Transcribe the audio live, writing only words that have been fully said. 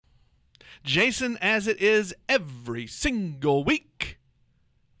Jason, as it is every single week.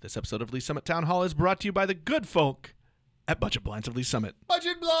 This episode of Lee Summit Town Hall is brought to you by the good folk at Budget Blinds of Lee Summit.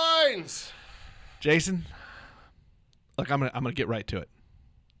 Budget Blinds! Jason, look, I'm gonna get right to it.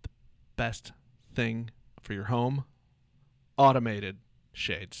 The best thing for your home, automated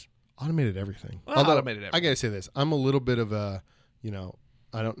shades. Automated everything. Well, automated everything. I gotta say this. I'm a little bit of a,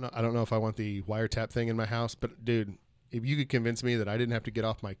 I don't know if I want the wiretap thing in my house, but dude, if you could convince me that I didn't have to get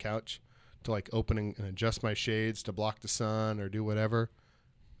off my couch to like open and adjust my shades to block the sun or do whatever,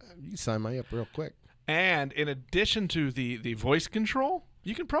 you sign me up real quick. And in addition to the voice control,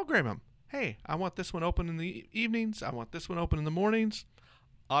 you can program them. Hey, I want this one open in the evenings. I want this one open in the mornings.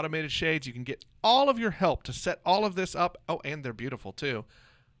 Automated shades. You can get all of your help to set all of this up. Oh, and they're beautiful too.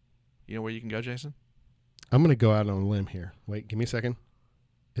 You know where you can go, Jason? I'm going to go out on a limb here. Wait, give me a second.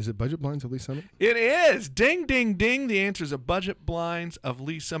 Is it Budget Blinds of Lee Summit? It is. Ding, ding, ding. The answer is a Budget Blinds of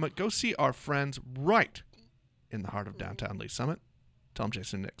Lee Summit. Go see our friends right in the heart of downtown Lee Summit. Tell them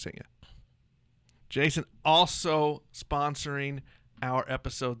Jason and Nick sent you. Jason, also sponsoring our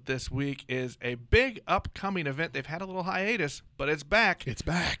episode this week is a big upcoming event. They've had a little hiatus, but it's back. It's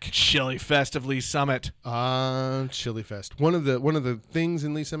back. Chili Fest of Lee Summit. Chili Fest. One of the things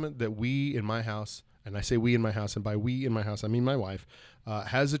in Lee Summit that we in my house, and I say we in my house, and by we in my house, I mean my wife,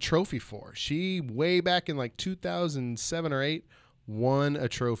 has a trophy for. She, way back in like 2007 or 8, won a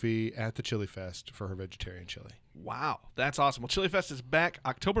trophy at the Chili Fest for her vegetarian chili. Wow, that's awesome. Well, Chili Fest is back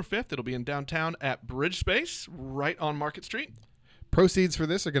October 5th. It'll be in downtown at Bridge Space, right on Market Street. Proceeds for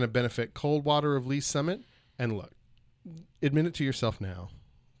this are going to benefit Coldwater of Lee Summit. And look, admit it to yourself now,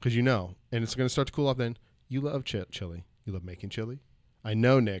 because you know, and it's going to start to cool off then, you love chili. You love making chili. I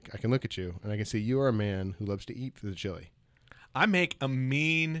know, Nick, I can look at you, and I can see you are a man who loves to eat the chili. I make a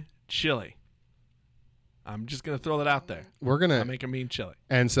mean chili. I'm just going to throw that out there. I make a mean chili.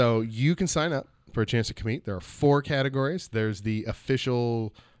 And so you can sign up for a chance to compete. There are 4 categories. There's the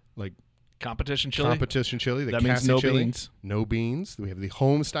official, competition chili. The that means no chili, beans. No beans. We have the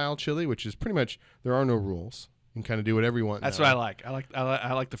home style chili, which is pretty much there are no rules. You can kind of do whatever you want. That's what I like.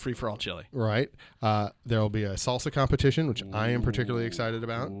 I like the free for all chili. Right. There will be a salsa competition, which I am particularly excited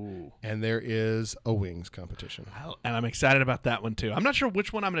about, and there is a wings competition. And I'm excited about that one too. I'm not sure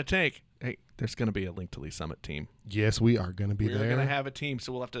which one I'm going to take. Hey, there's going to be a Link to Lee Summit team. Yes, we are going to be there. We're going to have a team,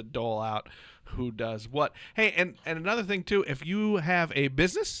 so we'll have to dole out who does what. Hey, and another thing too, if you have a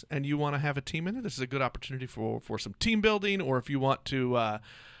business and you want to have a team in it, this is a good opportunity for some team building, or if you want to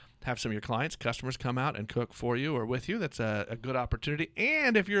have some of your clients, customers come out and cook for you or with you, that's a good opportunity.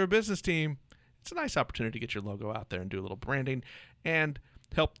 And if you're a business team, it's a nice opportunity to get your logo out there and do a little branding and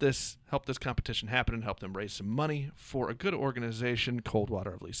help this competition happen and help them raise some money for a good organization,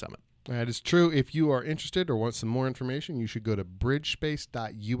 Coldwater of Lee Summit. That is true. If you are interested or want some more information, you should go to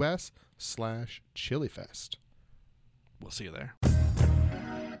bridgespace.us/chilifest. We'll see you there.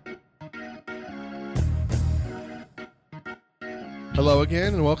 Hello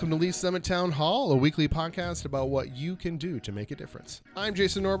again, and welcome to Lee Summit Town Hall, a weekly podcast about what you can do to make a difference. I'm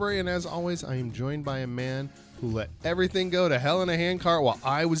Jason Norbury, and as always, I am joined by a man who let everything go to hell in a handcart while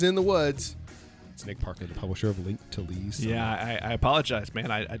I was in the woods. It's Nick Parker, the publisher of Link to Lee Summit. Yeah, I apologize, man.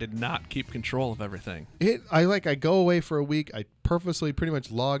 I did not keep control of everything. I go away for a week. I purposely pretty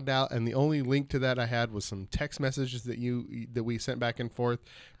much logged out, and the only link to that I had was some text messages that we sent back and forth,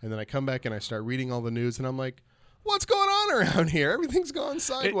 and then I come back and I start reading all the news, and I'm like, what's going on around here? Everything's gone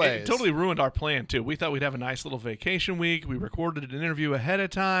sideways. It totally ruined our plan, too. We thought we'd have a nice little vacation week. We recorded an interview ahead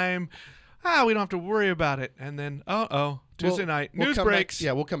of time. We don't have to worry about it. And then, Tuesday night, news breaks.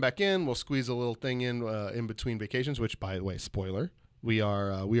 We'll come back in. We'll squeeze a little thing in between vacations, which, by the way, spoiler, we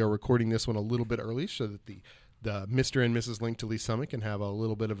are recording this one a little bit early so that the Mr. and Mrs. Link to Lee Summit can have a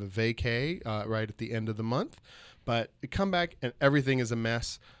little bit of a vacay right at the end of the month. But come back, and everything is a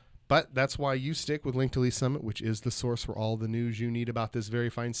mess. But that's why you stick with Link to Lee Summit, which is the source for all the news you need about this very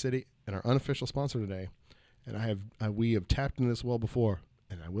fine city, and our unofficial sponsor today. And we have tapped into this well before,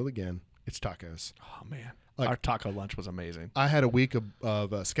 and I will again. It's tacos. Oh man, our taco lunch was amazing. I had a week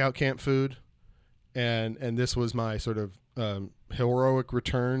of scout camp food, and this was my sort of heroic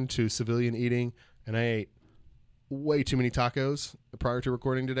return to civilian eating, and I ate way too many tacos prior to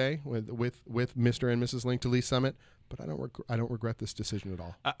recording today with Mr. and Mrs. Link to Lee Summit. But I don't regret this decision at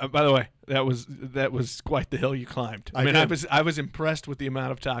all. By the way, that was quite the hill you climbed. I was impressed with the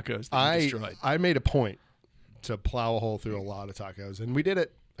amount of tacos that you destroyed. I made a point to plow a hole through a lot of tacos, and we did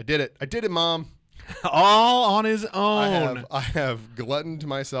it. I did it, Mom. All on his own. I have gluttoned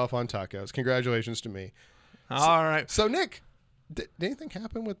myself on tacos. Congratulations to me. All right. So Nick, did anything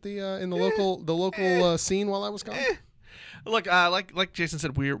happen with the in the local scene while I was gone? Look, like Jason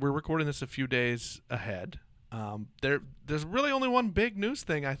said, we're recording this a few days ahead. There's really only one big news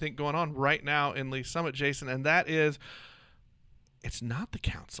thing I think going on right now in Lee Summit, Jason, and that is it's not the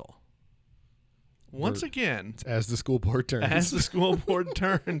council. Once again, as the school board turns.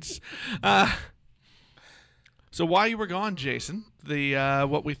 So while you were gone, Jason, the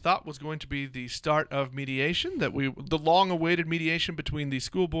what we thought was going to be the start of mediation, the long-awaited mediation between the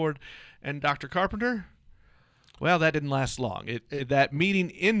school board and Dr. Carpenter, well, that didn't last long. That meeting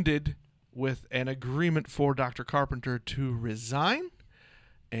ended with an agreement for Dr. Carpenter to resign,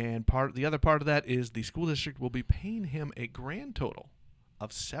 and the other part of that is the school district will be paying him a grand total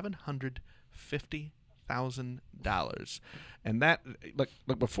of $750,000. And that, look,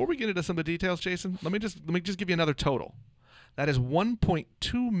 before we get into some of the details, Jason, let me just give you another total. That is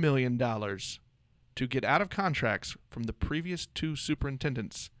 $1.2 million to get out of contracts from the previous two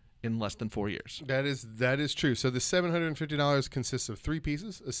superintendents in less than 4 years. That is true. So the $750 consists of three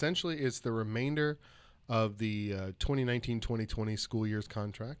pieces. Essentially, it's the remainder of the 2019-2020 school year's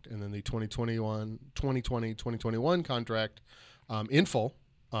contract, and then the 2020-2021 contract in full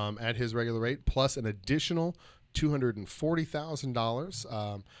at his regular rate, plus an additional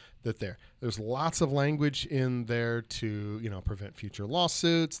 $240,000 there's lots of language in there to prevent future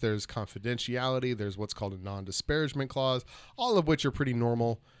lawsuits. There's confidentiality. There's what's called a non-disparagement clause, all of which are pretty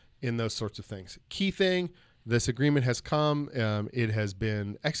normal in those sorts of things. Key thing, this agreement has come. It has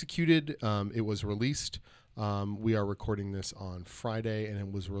been executed. It was released. We are recording this on Friday, and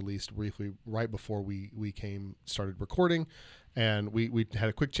it was released briefly right before we started recording. And we had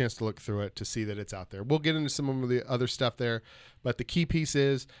a quick chance to look through it to see that it's out there. We'll get into some of the other stuff there, but the key piece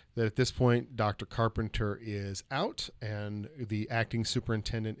is that at this point, Dr. Carpenter is out, and the acting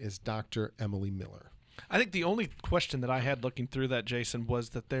superintendent is Dr. Emily Miller. I think the only question that I had looking through that, Jason, was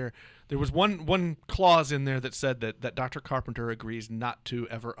that there was one clause in there that said that Dr. Carpenter agrees not to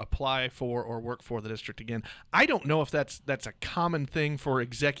ever apply for or work for the district again. I don't know if that's a common thing for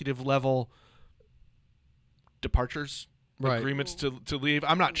executive level departures. Right. Agreements to leave.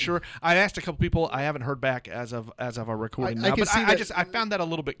 I'm not sure. I asked a couple people. I haven't heard back as of our recording now. But I found that a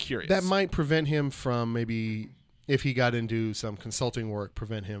little bit curious. That might prevent him from, maybe if he got into some consulting work,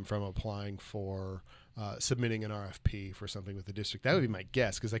 prevent him from applying for submitting an RFP for something with the district. That would be my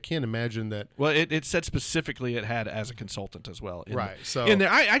guess, because I can't imagine that. Well, it said specifically it had as a consultant as well. Right. So in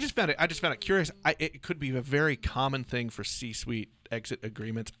there, I just found it curious. It could be a very common thing for C-suite exit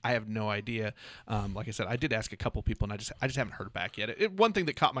agreements. I have no idea. Like I said, I did ask a couple people, and I just haven't heard back yet. One thing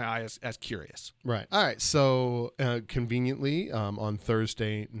that caught my eye as curious. Right. All right. So conveniently, on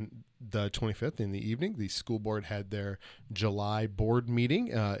Thursday, the 25th in the evening, the school board had their July board meeting.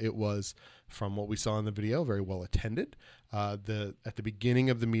 It was, from what we saw in the video, very well attended. At the beginning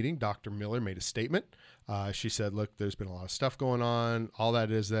of the meeting, Dr. Miller made a statement. She said, look, there's been a lot of stuff going on. All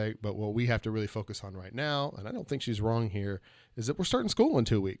that is that, but what we have to really focus on right now, and I don't think she's wrong here, is that we're starting school in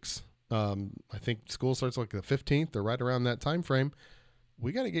 2 weeks. I think school starts like the 15th or right around that time frame.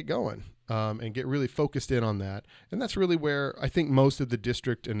 We got to get going and get really focused in on that. And that's really where I think most of the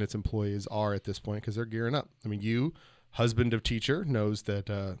district and its employees are at this point, because they're gearing up. I mean, you, husband of teacher, knows that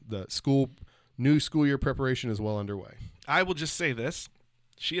the new school year preparation is well underway. I will just say this.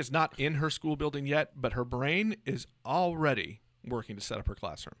 She is not in her school building yet, but her brain is already working to set up her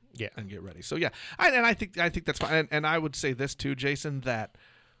classroom and get ready. So, yeah, I think that's fine. And I would say this too, Jason, that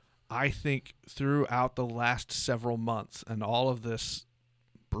I think throughout the last several months and all of this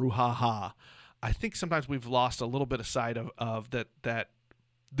brouhaha, I think sometimes we've lost a little bit of sight of that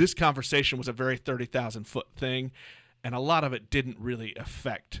this conversation was a very 30,000-foot thing, and a lot of it didn't really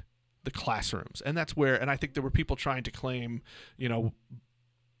affect the classrooms. And that's where, and I think there were people trying to claim,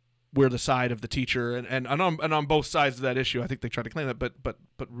 we're the side of the teacher, and on both sides of that issue, I think they tried to claim that, but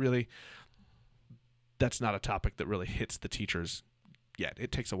really, that's not a topic that really hits the teachers yet.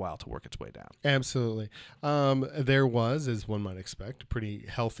 It takes a while to work its way down. Absolutely. There was, as one might expect, a pretty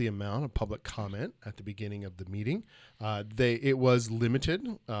healthy amount of public comment at the beginning of the meeting. It was limited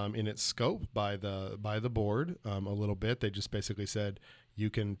in its scope by the board a little bit. They just basically said, you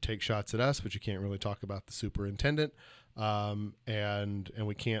can take shots at us, but you can't really talk about the superintendent. And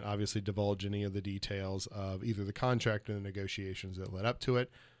we can't obviously divulge any of the details of either the contract or the negotiations that led up to it.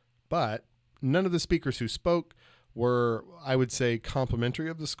 But none of the speakers who spoke were, I would say, complimentary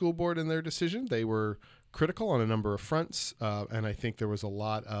of the school board in their decision. They were critical on a number of fronts, and I think there was a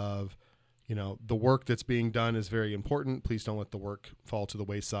lot of, the work that's being done is very important. Please don't let the work fall to the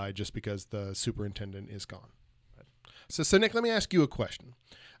wayside just because the superintendent is gone. So Nick, let me ask you a question.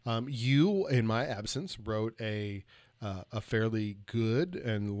 You, in my absence, wrote a fairly good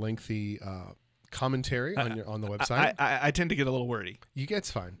and lengthy commentary on the website. I tend to get a little wordy.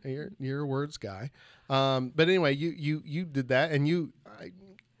 It's fine. You're a words guy. But anyway, you did that, and you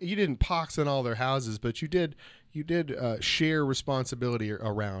didn't pox in all their houses, but you did share responsibility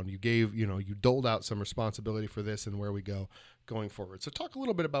around. You gave, you doled out some responsibility for this and where we go going forward. So talk a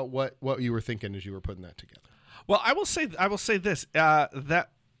little bit about what you were thinking as you were putting that together. Well, I will say this, that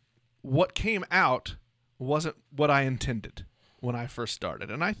what came out wasn't what I intended when I first started.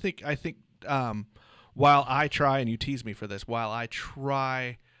 And I think while I try, and you tease me for this, while I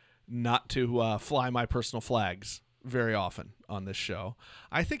try not to fly my personal flags very often on this show,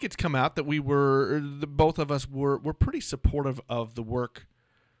 I think it's come out that both of us were pretty supportive of the work,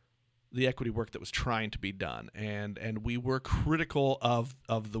 the equity work that was trying to be done, and we were critical of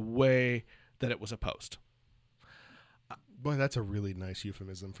the way that it was opposed. Boy, that's a really nice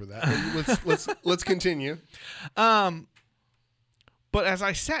euphemism for that. Let's continue. But as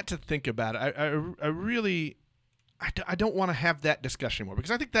I sat to think about it, I really don't want to have that discussion more, because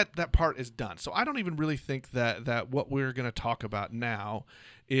I think that part is done. So I don't even really think that what we're going to talk about now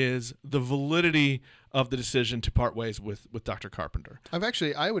is the validity of the decision to part ways with Dr. Carpenter.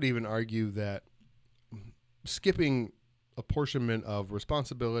 I would even argue that skipping apportionment of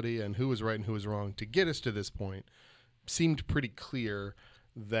responsibility and who was right and who was wrong to get us to this point seemed pretty clear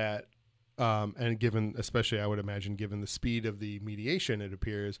that, and given, especially I would imagine, given the speed of the mediation, it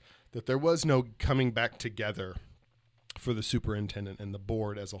appears that there was no coming back together for the superintendent and the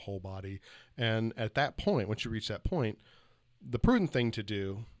board as a whole body. And at that point, once you reach that point, the prudent thing to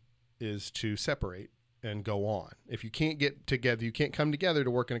do is to separate and go on. If you can't get together, you can't come together to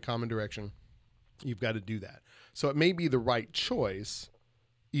work in a common direction, you've got to do that. So it may be the right choice,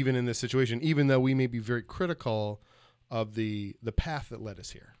 even in this situation, even though we may be very critical of the path that led us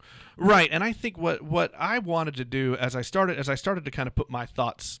here. Right. And I think what I wanted to do as I started to kind of put my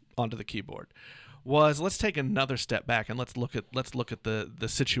thoughts onto the keyboard was, let's take another step back and let's look at the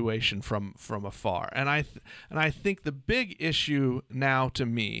situation from afar. And I think the big issue now to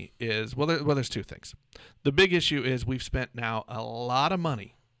me is, there's two things. The big issue is we've spent now a lot of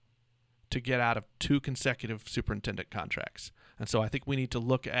money to get out of 2 consecutive superintendent contracts. And so I think we need to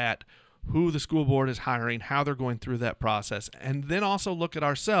look at who the school board is hiring, how they're going through that process, and then also look at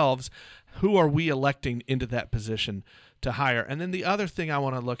ourselves. Who are we electing into that position to hire? And then the other thing I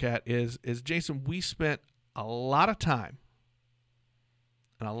want to look at is Jason, we spent a lot of time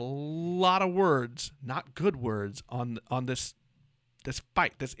and a lot of words, not good words, on this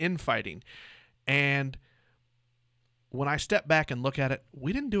fight, this infighting. And when I step back and look at it,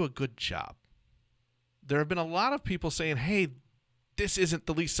 we didn't do a good job. There have been a lot of people saying, hey, this isn't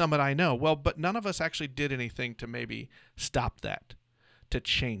the Lee Summit I know. Well, but none of us actually did anything to maybe stop that, to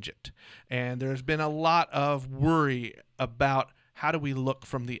change it. And there's been a lot of worry about how do we look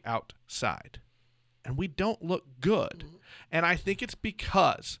from the outside. And we don't look good. And I think it's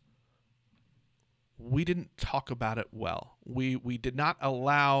because we didn't talk about it well. We did not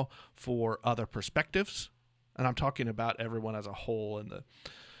allow for other perspectives. And I'm talking about everyone as a whole. And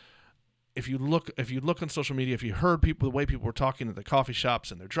if you look on social media, if you heard the way people were talking at the coffee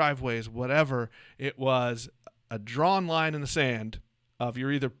shops and their driveways, whatever, it was a drawn line in the sand of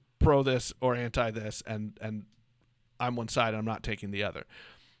you're either pro this or anti this, and I'm one side and I'm not taking the other.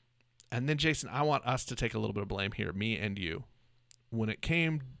 And then, Jason, I want us to take a little bit of blame here, me and you. When it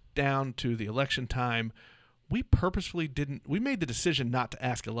came down to the election time, we made the decision not to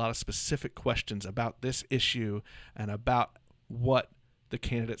ask a lot of specific questions about this issue and about what the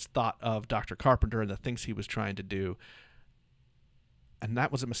candidates thought of Dr. Carpenter and the things he was trying to do. And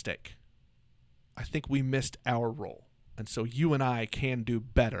that was a mistake. I think we missed our role. And so you and I can do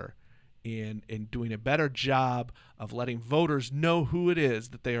better in doing a better job of letting voters know who it is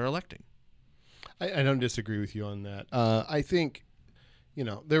that they are electing. I don't disagree with you on that. I think,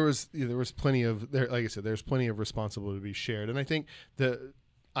 there was plenty of, like I said, there's plenty of responsibility to be shared. And I think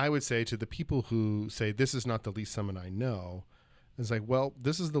I would say to the people who say this is not the Lee Summit I know, it's like, well,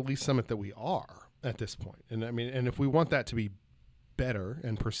 this is the Lee Summit that we are at this point. And I mean, and if we want that to be better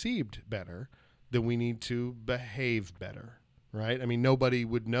and perceived better, then we need to behave better, right? I mean, nobody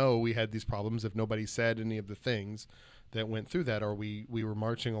would know we had these problems if nobody said any of the things that went through that, or we were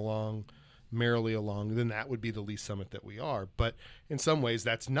marching along, merrily along, then that would be the Lee Summit that we are. But in some ways,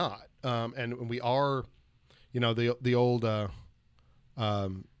 that's not. And we are, the old...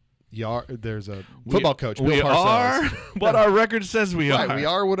 there's a football coach. Bill we Parcells. are what our record says we are. Right, we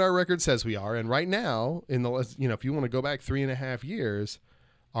are what our record says we are. And right now, if you want to go back 3.5 years,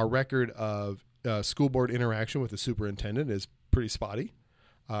 our record of school board interaction with the superintendent is pretty spotty.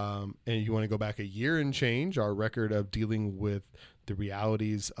 And you want to go back a year and change, our record of dealing with the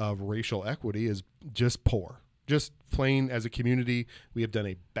realities of racial equity is just poor. Just plain, as a community, we have done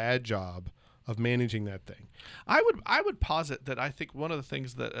a bad job of managing that thing. I would posit that I think one of the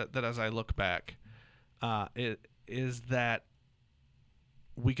things that as I look back, is that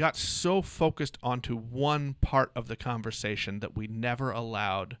we got so focused onto one part of the conversation that we never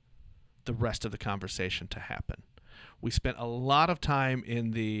allowed the rest of the conversation to happen. We spent a lot of time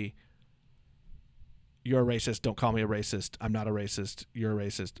in the "you're a racist, don't call me a racist, I'm not a racist, you're a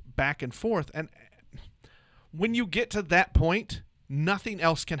racist," back and forth. And when you get to that point, nothing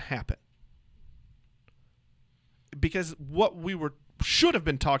else can happen. Because what we should have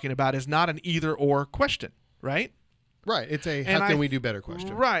been talking about is not an either or question, right? Right. It's a how can we do better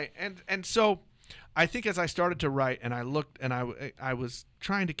question. Right. And so I think as I started to write and I looked and I was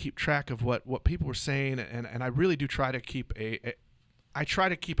trying to keep track of what people were saying, and I really do try to keep I try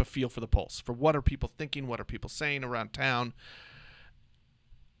to keep a feel for the pulse, for what are people thinking, what are people saying around town.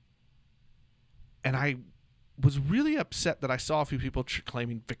 And I was really upset that I saw a few people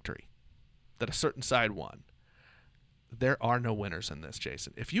claiming victory, that a certain side won. There are no winners in this,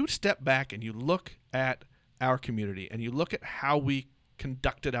 Jason. If you step back and you look at our community and you look at how we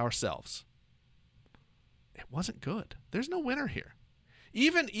conducted ourselves, it wasn't good. There's no winner here.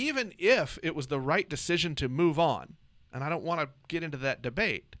 Even if it was the right decision to move on, and I don't want to get into that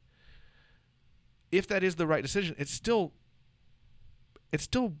debate, if that is the right decision, it's still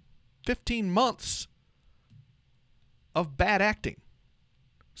 15 months of bad acting.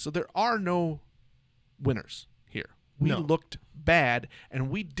 So there are no winners here. We looked bad, and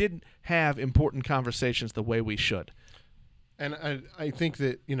we didn't have important conversations the way we should. And I think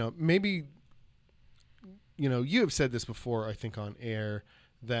that, maybe, you have said this before, I think on air,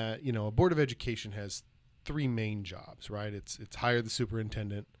 that, a Board of Education has three main jobs, right? It's hire the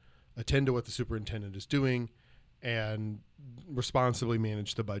superintendent, attend to what the superintendent is doing, and responsibly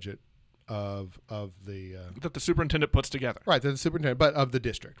manage the budget of the that the superintendent puts together. Right, they're the superintendent, but of the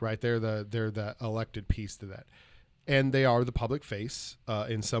district, right? They're the elected piece to that. And they are the public face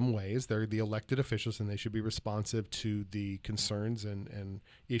in some ways. They're the elected officials, and they should be responsive to the concerns and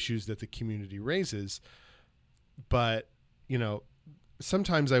issues that the community raises. But,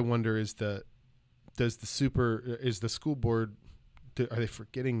 sometimes I wonder, is the school board, are they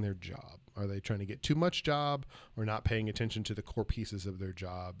forgetting their job? Are they trying to get too much job or not paying attention to the core pieces of their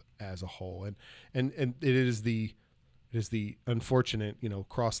job as a whole? And it is the unfortunate,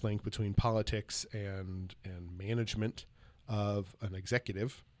 cross link between politics and management of an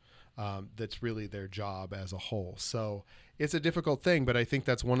executive that's really their job as a whole. So it's a difficult thing, but I think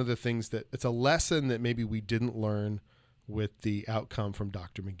that's one of the things that it's a lesson that maybe we didn't learn with the outcome from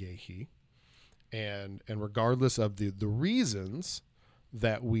Dr. McGahee. And regardless of the reasons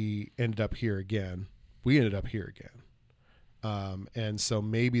that we ended up here again. And so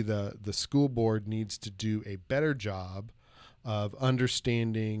maybe the school board needs to do a better job of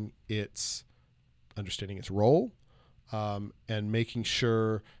understanding its role, and making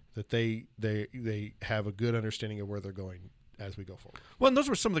sure that they have a good understanding of where they're going as we go forward. Well, and those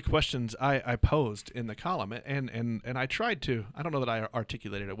were some of the questions I posed in the column, and I tried to, I don't know that I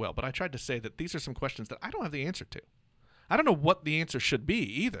articulated it well, but I tried to say that these are some questions that I don't have the answer to. I don't know what the answer should be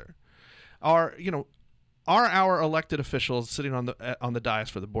either. Are our elected officials sitting on the dais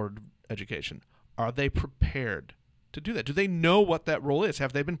for the Board of Education, are they prepared to do that? Do they know what that role is?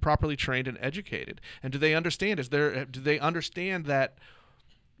 Have they been properly trained and educated? And do they understand? Do they understand that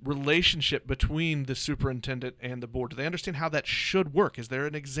relationship between the superintendent and the board? Do they understand how that should work? Is there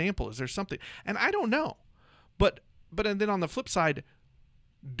an example? Is there something? And I don't know. But and then on the flip side,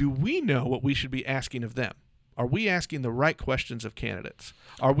 do we know what we should be asking of them? Are we asking the right questions of candidates?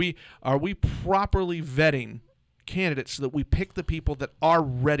 Are we properly vetting candidates so that we pick the people that are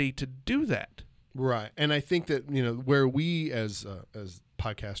ready to do that? Right. And I think that, where we as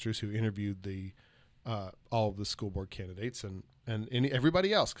podcasters who interviewed all of the school board candidates and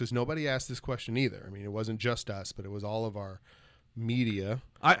everybody else, because nobody asked this question either. I mean, it wasn't just us, but it was all of our media.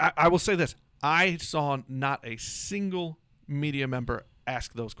 I will say this. I saw not a single media member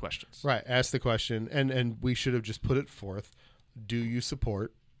ask those questions. Right. Ask the question, and we should have just put it forth. Do you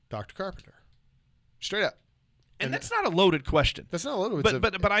support Dr. Carpenter? Straight up. And that's not a loaded question. That's not loaded.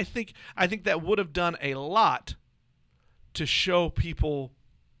 But I think that would have done a lot to show people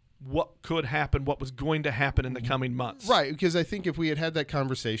what could happen, what was going to happen in the coming months. Right, because I think if we had that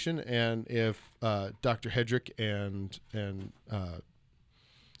conversation, and if Dr. Hedrick and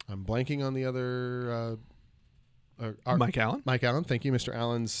I'm blanking on the other Mike Allen. Mike Allen, thank you, Mr.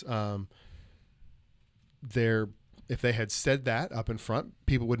 Allen's. If they had said that up in front,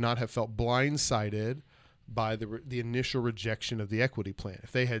 people would not have felt blindsided by the initial rejection of the equity plan.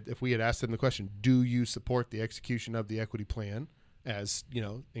 If we had asked them the question, do you support the execution of the equity plan, as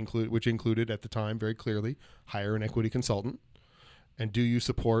which included at the time very clearly hire an equity consultant, and do you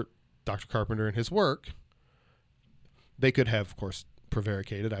support Dr. Carpenter and his work, they could have, of course,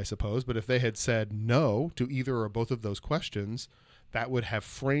 prevaricated, I suppose. But if they had said no to either or both of those questions, that would have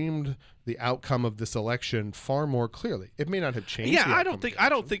framed the outcome of this election far more clearly. It may not have changed. Yeah, I don't think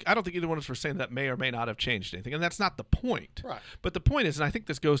either one of us were saying that may or may not have changed anything, and that's not the point. Right. But the point is, and I think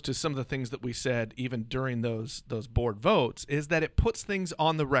this goes to some of the things that we said even during those board votes, is that it puts things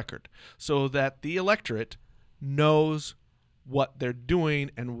on the record so that the electorate knows what they're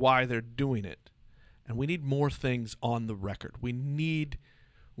doing and why they're doing it. And we need more things on the record. We need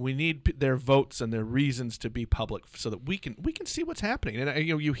their votes and their reasons to be public so that we can see what's happening. And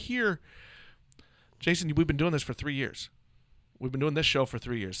you hear, Jason, we've been doing this for 3 years. We've been doing this show for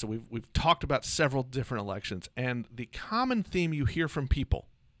 3 years. So we've talked about several different elections, and the common theme you hear from people,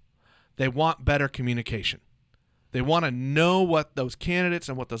 they want better communication. They want to know what those candidates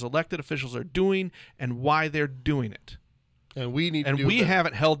and what those elected officials are doing and why they're doing it. And we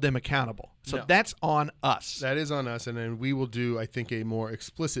haven't held them accountable. So No. that's on us. That is on us, and then we will do, I think, a more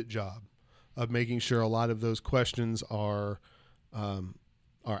explicit job of making sure a lot of those questions are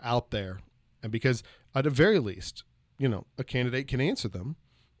out there, and because at the very least, a candidate can answer them,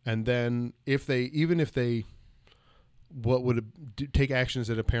 and then if they take actions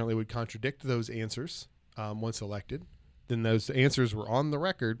that apparently would contradict those answers once elected, then those answers were on the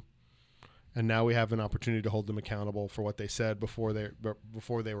record. And now we have an opportunity to hold them accountable for what they said before they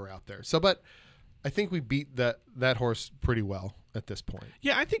were out there. So, but I think we beat that horse pretty well at this point.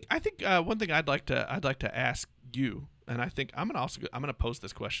 Yeah, I think one thing I'd like to ask you, and I think I'm gonna pose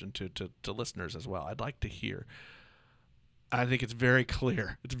this question to listeners as well. I'd like to hear. I think it's very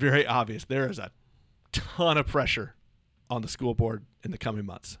clear. It's very obvious. There is a ton of pressure on the school board in the coming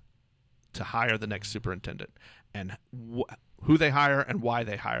months to hire the next superintendent, and who they hire and why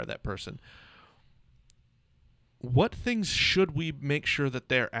they hire that person. What things should we make sure that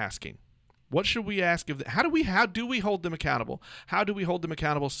they're asking? What should we ask of them? How do we hold them accountable? How do we hold them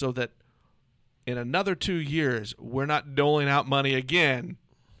accountable so that in another 2 years we're not doling out money again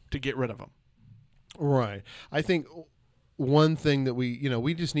to get rid of them? Right. I think one thing that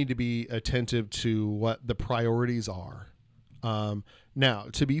we just need to be attentive to what the priorities are. Now,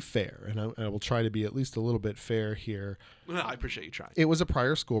 to be fair, and I will try to be at least a little bit fair here. Well, I appreciate you trying. It was a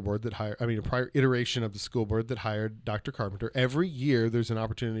prior school board a prior iteration of the school board that hired Dr. Carpenter. Every year there's an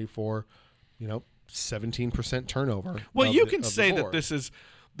opportunity for, 17% turnover. Well, you can say that this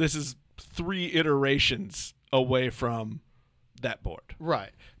is 3 iterations away from that board.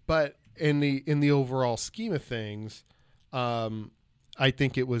 Right. But in the overall scheme of things, I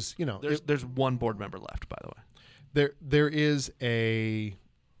think it was, there's one board member left, by the way. There's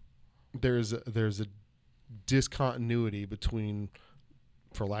a discontinuity between,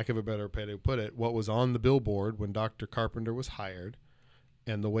 for lack of a better way to put it, what was on the billboard when Dr. Carpenter was hired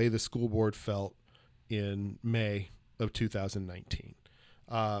and the way the school board felt in May of 2019.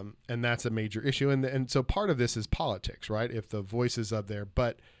 And that's a major issue. And so part of this is politics, right? If the voice is up there,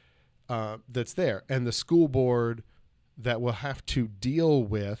 but that's there. And the school board that will have to deal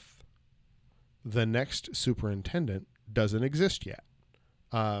with the next superintendent doesn't exist yet.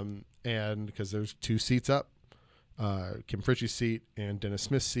 And because there's 2 seats up, Kim Fritchie's seat and Dennis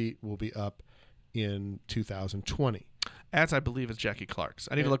Smith's seat will be up in 2020. As I believe is Jackie Clark's.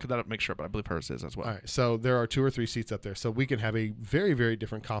 I need to look that up, make sure, but I believe hers is as well. All right, so there are 2 or 3 seats up there. So we can have a very, very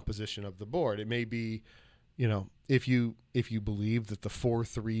different composition of the board. It may be, if you believe that the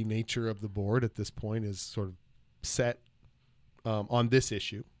 4-3 nature of the board at this point is sort of set on this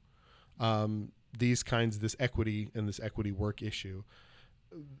issue, this equity work issue,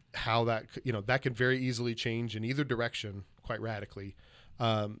 how that that can very easily change in either direction quite radically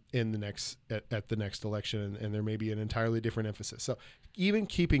in the next at the next election, and there may be an entirely different emphasis. So even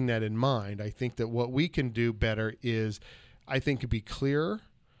keeping that in mind, I think that what we can do better is, I think, be clear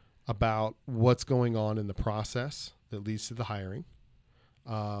about what's going on in the process that leads to the hiring.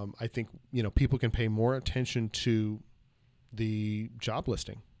 I think people can pay more attention to the job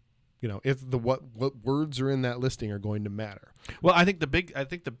listing. If what words are in that listing are going to matter. Well, I think the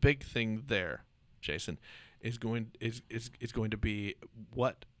big thing there, Jason, is going to be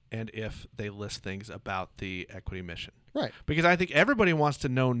what and if they list things about the equity mission. Right. Because I think everybody wants to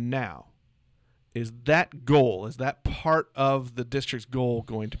know now, is that part of the district's goal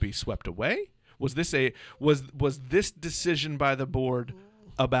going to be swept away? Was this decision by the board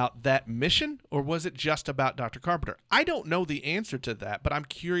about that mission, or was it just about Dr. Carpenter? I don't know the answer to that, but I'm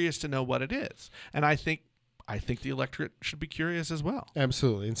curious to know what it is. And I think I think the electorate should be curious as well.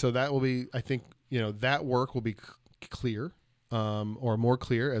 Absolutely. And so that will be, I think, that work will be clear, or more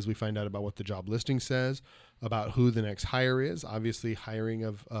clear as we find out about what the job listing says, about who the next hire is. Obviously, hiring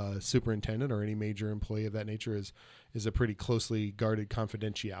of a superintendent or any major employee of that nature is a pretty closely guarded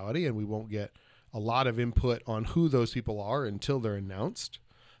confidentiality, and we won't get a lot of input on who those people are until they're announced.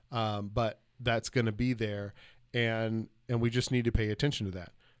 But that's going to be there, and we just need to pay attention to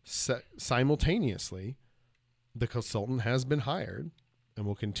that. Simultaneously, the consultant has been hired and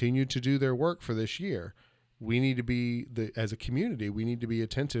will continue to do their work for this year. We need to be, as a community, we need to be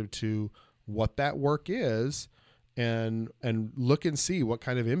attentive to what that work is and look and see what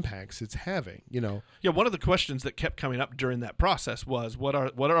kind of impacts it's having. Yeah, one of the questions that kept coming up during that process was what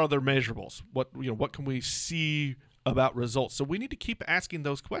are other measurables? What can we see about results? So we need to keep asking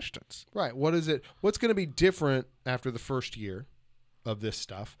those questions. Right. What's going to be different after the first year of this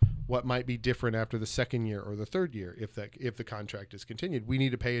stuff? What might be different after the second year or the third year if the contract is continued? We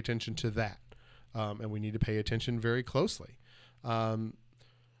need to pay attention to that, and we need to pay attention very closely.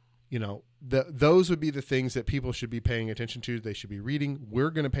 Those would be the things that people should be paying attention to. They should be reading.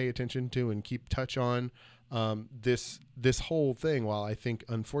 We're going to pay attention to and keep touch on this whole thing. While I think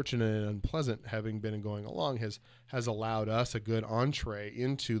unfortunate and unpleasant having been going along has allowed us a good entree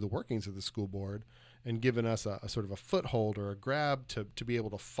into the workings of the school board and given us a sort of a foothold or a grab to be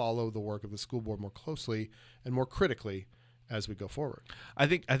able to follow the work of the school board more closely and more critically as we go forward. I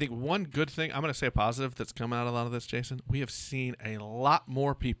think one good thing, I'm going to say a positive that's come out of a lot of this, Jason, we have seen a lot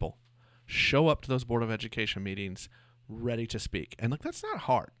more people show up to those Board of Education meetings ready to speak. And look, that's not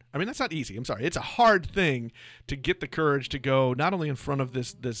hard. I mean, that's not easy. I'm sorry. It's a hard thing to get the courage to go not only in front of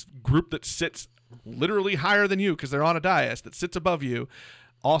this group that sits literally higher than you because they're on a dais that sits above you,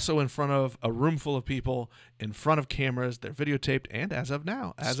 also in front of a room full of people, in front of cameras. They're videotaped, and as of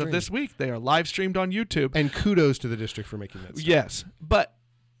this week, they are live streamed on YouTube. And kudos to the district for making that. Yes, but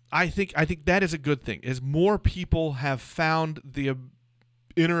I think that is a good thing. Is more people have found the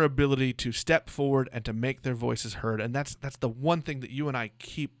inner ability to step forward and to make their voices heard, and that's the one thing that you and I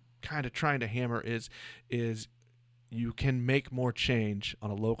keep kind of trying to hammer is you can make more change on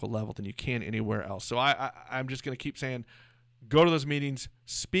a local level than you can anywhere else. So I'm just going to keep saying, go to those meetings,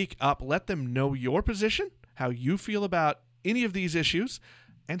 speak up, let them know your position, how you feel about any of these issues,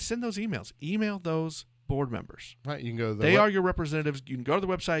 and send those emails. Email those board members. Right, you can go. They are your representatives. You can go to the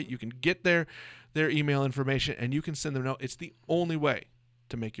website. You can get their email information, and you can send them a note. It's the only way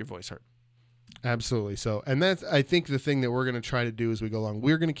to make your voice heard. Absolutely. So, and that's, I think, the thing that we're going to try to do as we go along.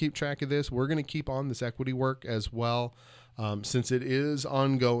 We're going to keep track of this. We're going to keep on this equity work as well, since it is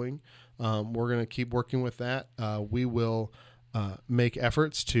ongoing. We're going to keep working with that. We will make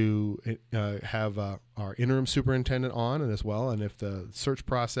efforts to have our interim superintendent on and as well. And if the search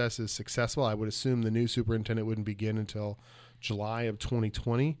process is successful, I would assume the new superintendent wouldn't begin until July of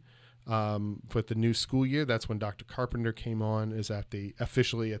 2020. For the new school year, that's when Dr. Carpenter came on, is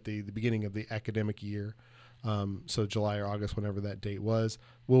officially at the beginning of the academic year. So July or August, whenever that date was.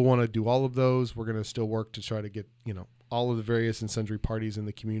 We'll want to do all of those. We're going to still work to try to get, all of the various and sundry parties in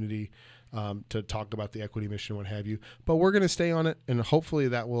the community to talk about the equity mission, what have you. But we're going to stay on it, and hopefully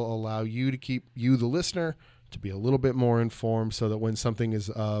that will allow you to keep you, the listener, to be a little bit more informed, so that when something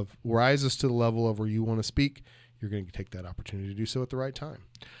rises to the level of where you want to speak, you're going to take that opportunity to do so at the right time.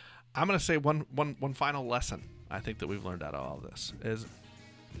 I'm going to say one final lesson I think that we've learned out of all of this is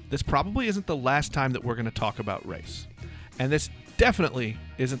this probably isn't the last time that we're going to talk about race. And this definitely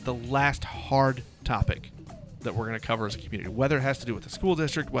isn't the last hard topic that we're going to cover as a community, whether it has to do with the school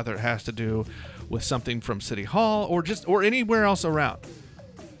district, whether it has to do with something from City Hall or anywhere else around.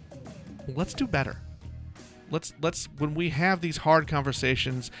 Let's do better. Let's when we have these hard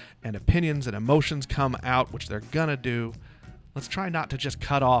conversations and opinions and emotions come out, which they're going to do, let's try not to just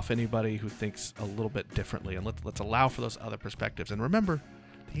cut off anybody who thinks a little bit differently, and let's allow for those other perspectives. And remember,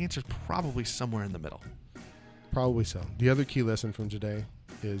 the answer is probably somewhere in the middle. Probably so. The other key lesson from today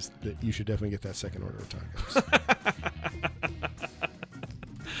is that you should definitely get that second order of tacos.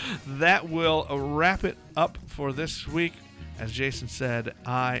 That will wrap it up for this week. As Jason said,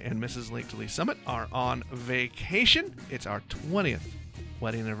 I and Mrs. Link to Lee Summit are on vacation. It's our 20th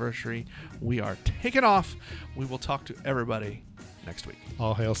wedding anniversary. We are taking off. We will talk to everybody next week.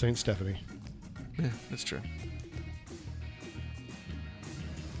 All hail St. Stephanie. Yeah, that's true.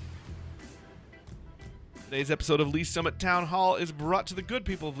 Today's episode of Lee Summit Town Hall is brought to the good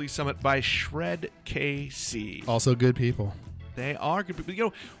people of Lee Summit by Shred KC. Also good people. They are good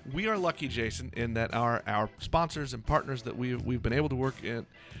people. We are lucky, Jason, in that our sponsors and partners that we've been able to work in,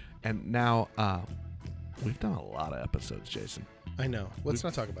 and now we've done a lot of episodes, Jason. I know. Let's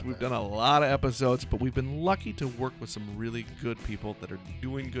not talk about We've that. done a lot of episodes, but we've been lucky to work with some really good people that are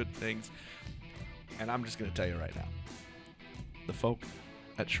doing good things. And I'm just going to tell you right now, the folk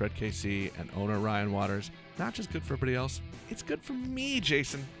at Shred KC and owner Ryan Waters, not just good for everybody else, it's good for me,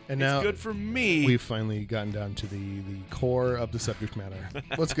 Jason. And it's now good for me. We've finally gotten down to the core of the subject matter.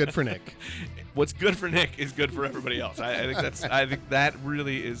 What's good for Nick? What's good for Nick is good for everybody else. I think that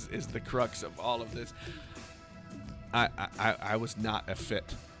really is the crux of all of this. I was not a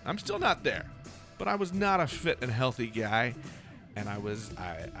fit. I'm still not there, but I was not a fit and healthy guy, and I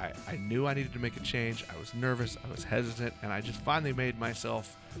knew I needed to make a change. I was nervous, I was hesitant, and I just finally made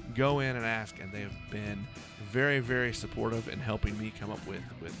myself go in and ask, and they have been very, very supportive in helping me come up with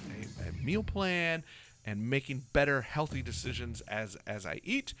a meal plan and making better, healthy decisions as I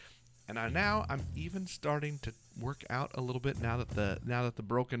eat. And I'm even starting to work out a little bit now that the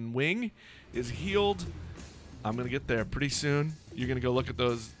broken wing is healed. I'm gonna get there pretty soon. You're gonna go look at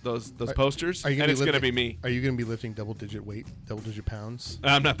those posters, and it's gonna be me. Are you gonna be lifting double-digit pounds?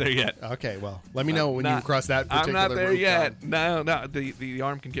 I'm not there yet. Okay, well, let me know when you cross that particular I'm not there Rubicon. yet. No. The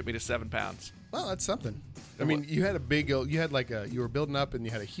arm can get me to 7 pounds. Well, that's something. I mean, you had you were building up, and you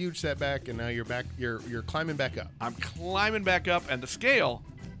had a huge setback, and now you're back. You're climbing back up. I'm climbing back up, and the scale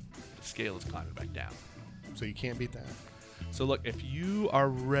is climbing back down. So you can't beat that. So look, if you are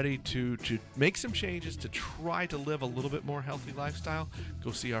ready to make some changes to try to live a little bit more healthy lifestyle,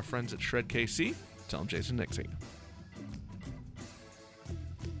 go see our friends at Shred KC. Tell them Jason Nixie.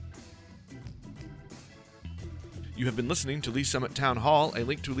 You have been listening to Lee Summit Town Hall, a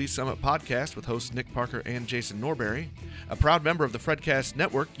Link to Lee Summit podcast with hosts Nick Parker and Jason Norberry. A proud member of the Fredcast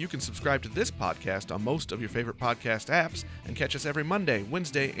Network, you can subscribe to this podcast on most of your favorite podcast apps and catch us every Monday,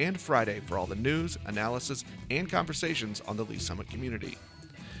 Wednesday, and Friday for all the news, analysis, and conversations on the Lee Summit community.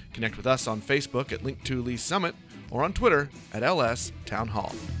 Connect with us on Facebook at Link to Lee Summit or on Twitter at LS Town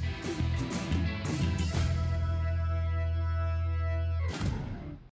Hall.